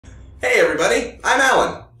Hey everybody, I'm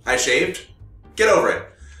Alan. I shaved. Get over it.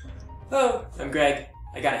 Oh, I'm Greg.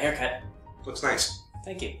 I got a haircut. Looks nice.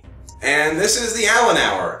 Thank you. And this is the Alan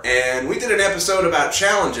Hour, and we did an episode about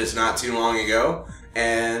challenges not too long ago,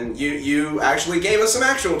 and you actually gave us some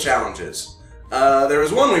actual challenges. There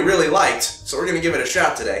was one we really liked, so we're going to give it a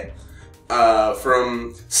shot today.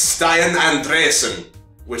 From Stein Andresen,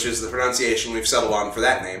 which is the pronunciation we've settled on for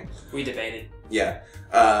that name. We debated. Yeah.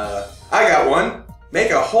 I got one.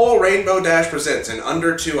 Make a whole Rainbow Dash Presents in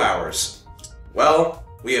under 2 hours. Well,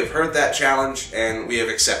 we have heard that challenge, and we have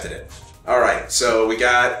accepted it. Alright, so we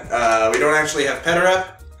got, we don't actually have Petter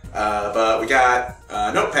up, but we got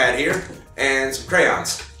a notepad here, and some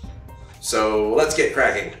crayons. So, let's get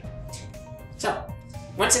cracking. So,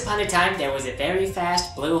 once upon a time there was a very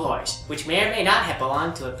fast blue horse, which may or may not have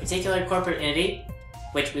belonged to a particular corporate entity,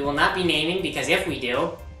 which we will not be naming because if we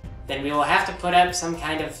do, then we will have to put up some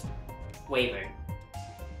kind of waiver.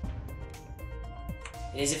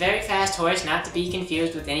 It is a very fast horse, not to be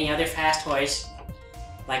confused with any other fast horse,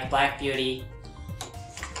 like Black Beauty.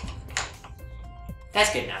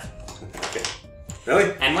 That's good enough. Okay.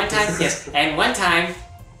 Really? And one time, yes, and one time,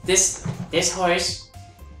 this horse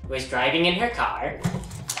was driving in her car.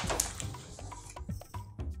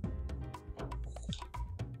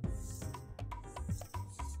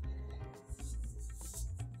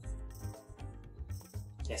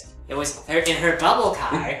 Yes, it was in her bubble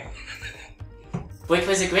car, which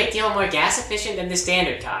was a great deal more gas efficient than the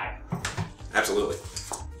standard car. Absolutely.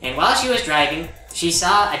 And while she was driving, she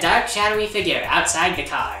saw a dark, shadowy figure outside the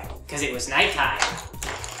car, because it was nighttime.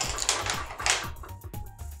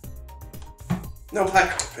 No,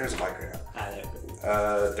 black. There's a black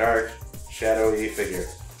crayon. Dark, shadowy figure.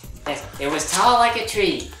 Yes, it was tall like a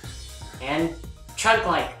tree, and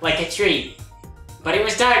trunk-like a tree. But it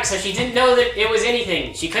was dark, so she didn't know that it was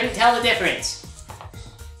anything. She couldn't tell the difference.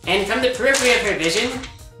 And from the periphery of her vision,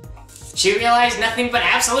 she realized nothing but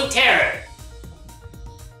absolute terror.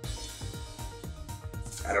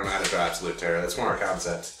 I don't know how to draw absolute terror. That's more a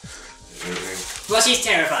concept. Well, she's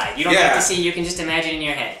terrified. You don't get to see, you can just imagine in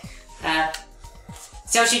your head.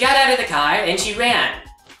 So she got out of the car, and she ran.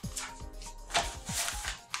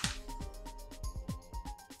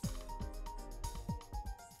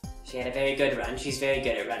 She had a very good run. She's very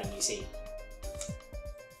good at running, you see.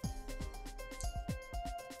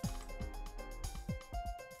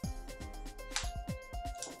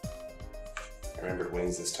 I remembered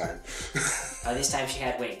wings this time. Oh, this time she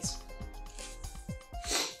had wings.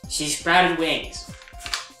 She sprouted wings.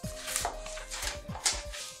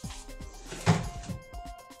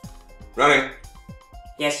 Running.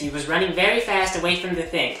 Yes, she was running very fast away from the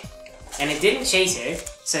thing. And it didn't chase her,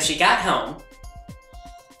 so she got home.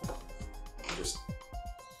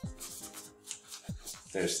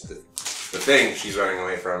 There's the thing she's running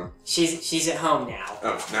away from. She's at home now.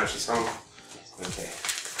 Oh, now she's home? Okay.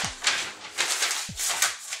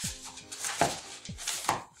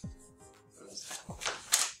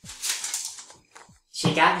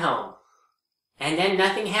 She got home. And then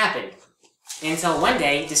nothing happened. Until one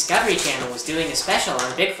day, Discovery Channel was doing a special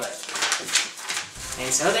on Bigfoot.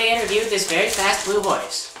 And so they interviewed this very fast blue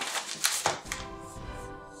horse.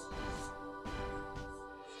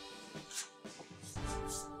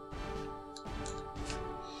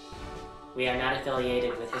 We are not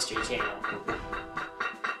affiliated with History Channel.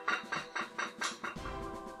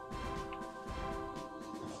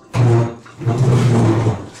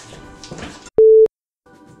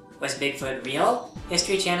 Was Bigfoot real?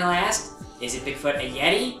 History Channel asked. Is it Bigfoot a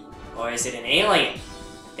Yeti? Or is it an alien?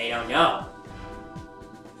 They don't know.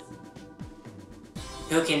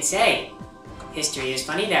 Who can say? History is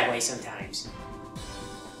funny that way sometimes.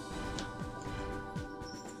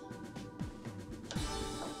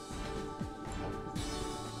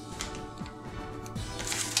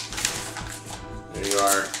 There you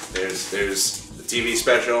are. There's the TV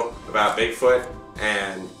special about Bigfoot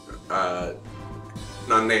and an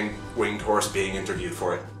unnamed winged horse being interviewed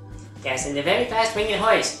for it. Yes, and the very fast winged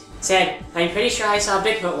horse said, I'm pretty sure I saw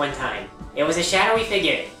Bigfoot one time. It was a shadowy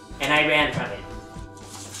figure, and I ran from it.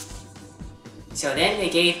 So then they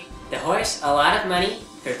gave the horse a lot of money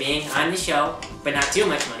for being on the show, but not too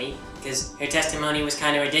much money, because her testimony was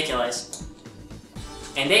kind of ridiculous.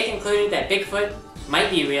 And they concluded that Bigfoot might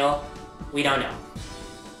be real. We don't know.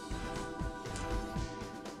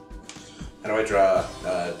 How do I draw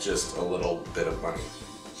just a little bit of money?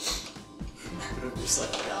 Just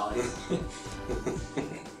like $1.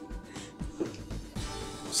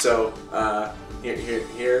 So,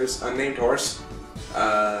 here's unnamed horse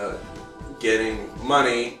getting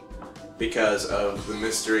money because of the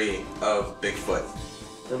mystery of Bigfoot.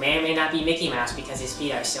 who may or may not be Mickey Mouse because his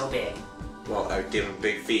feet are so big. Well, I would give him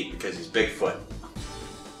big feet because he's Bigfoot.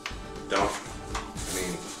 Don't. I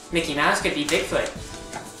mean... Mickey Mouse could be Bigfoot.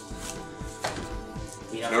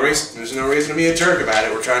 We don't know. There's no reason to be a jerk about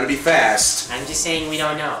it. We're trying to be fast. I'm just saying we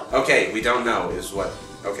don't know. Okay, we don't know is what...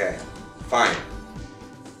 Okay, fine.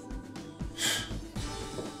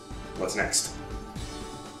 What's next?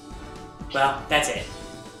 Well, that's it.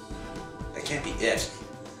 That can't be it.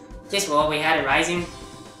 Yes, well, we had a rising.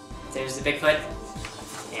 There's the Bigfoot.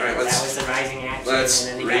 And Alright, that was the rising action. let's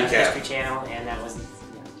and then they got the recap. History Channel, and that was...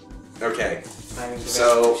 Okay, Finding the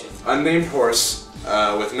so resolution. unnamed horse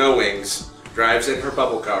with no wings drives in her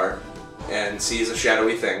bubble car and sees a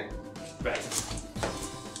shadowy thing. Right.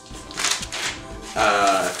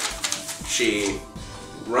 She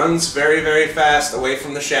runs very, very fast away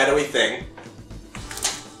from the shadowy thing.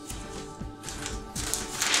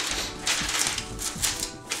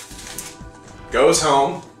 Goes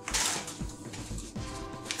home.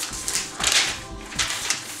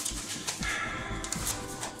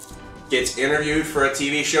 Gets interviewed for a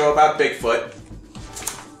TV show about Bigfoot.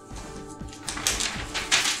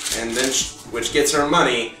 And then, which gets her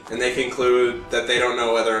money, and they conclude that they don't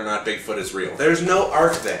know whether or not Bigfoot is real. There's no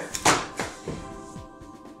arc there.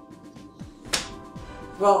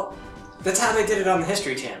 Well, that's how they did it on the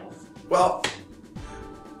History Channel. Well,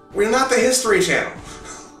 we're not the History Channel.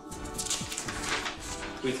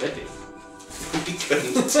 We could be. We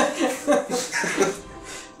couldn't.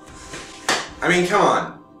 I mean, come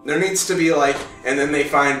on. There needs to be like, and then they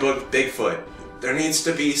find Bigfoot. There needs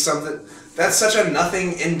to be something. That's such a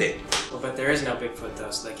nothing ending. Well, but there is no Bigfoot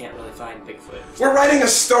though, so they can't really find Bigfoot. We're writing a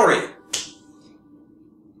story.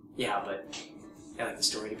 Yeah, but I like the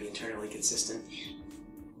story to be internally consistent.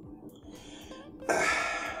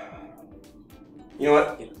 You know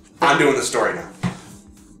what? I'm doing the story now.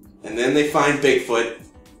 And then they find Bigfoot.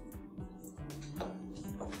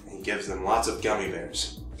 And he gives them lots of gummy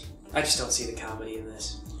bears. I just don't see the comedy in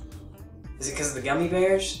this. Is it because of the gummy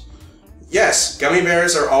bears? Yes, gummy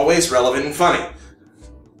bears are always relevant and funny.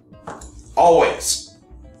 Always.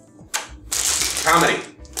 Comedy.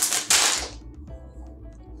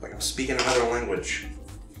 Like I'm speaking another language.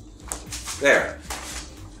 There.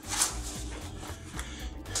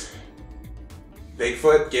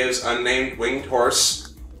 Bigfoot gives unnamed winged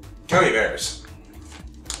horse gummy bears.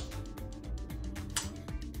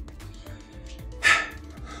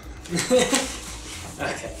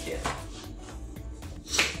 Okay, yeah.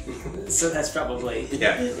 So that's probably...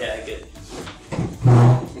 Yeah. Yeah, good.